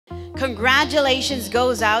congratulations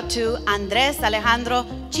goes out to Andres Alejandro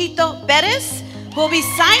Chito Perez, who will be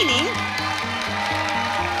signing.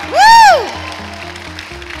 Woo!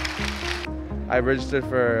 I registered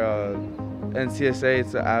for NCSA.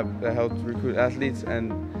 It's an app that helps recruit athletes,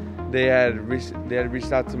 and they had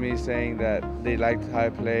reached out to me saying that they liked how I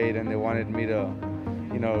played and they wanted me to,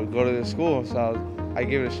 go to the school. So I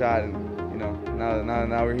gave it a shot, and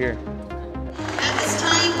now we're here. At this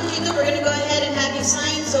time, Jacob, we're going to go ahead and have you sign.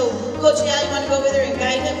 So, Coach Gal, you want to go over there and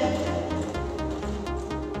guide him?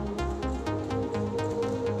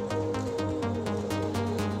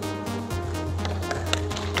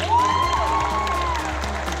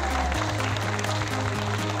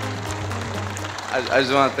 I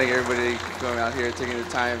just want to thank everybody for coming out here, taking the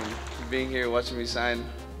time, and being here, watching me sign.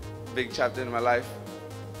 Big chapter in my life.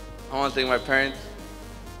 I want to thank my parents,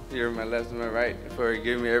 here on my left and my right, for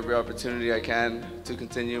giving me every opportunity I can to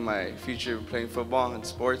continue my future playing football and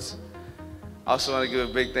sports. I also want to give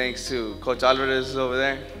a big thanks to Coach Alvarez over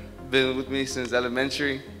there. Been with me since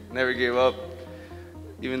elementary, never gave up.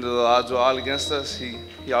 Even though the odds were all against us,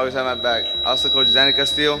 he always had my back. Also Coach Danny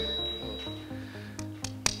Castillo.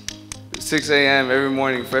 6 a.m. every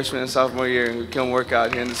morning, freshman and sophomore year, we come work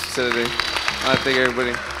out here in this facility. I want to thank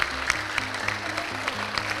everybody.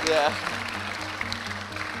 Yeah.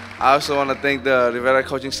 I also want to thank the Rivera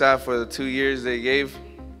coaching staff for the 2 years they gave.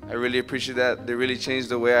 I really appreciate that. They really changed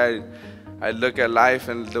the way I look at life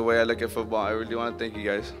and the way I look at football. I really want to thank you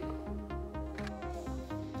guys.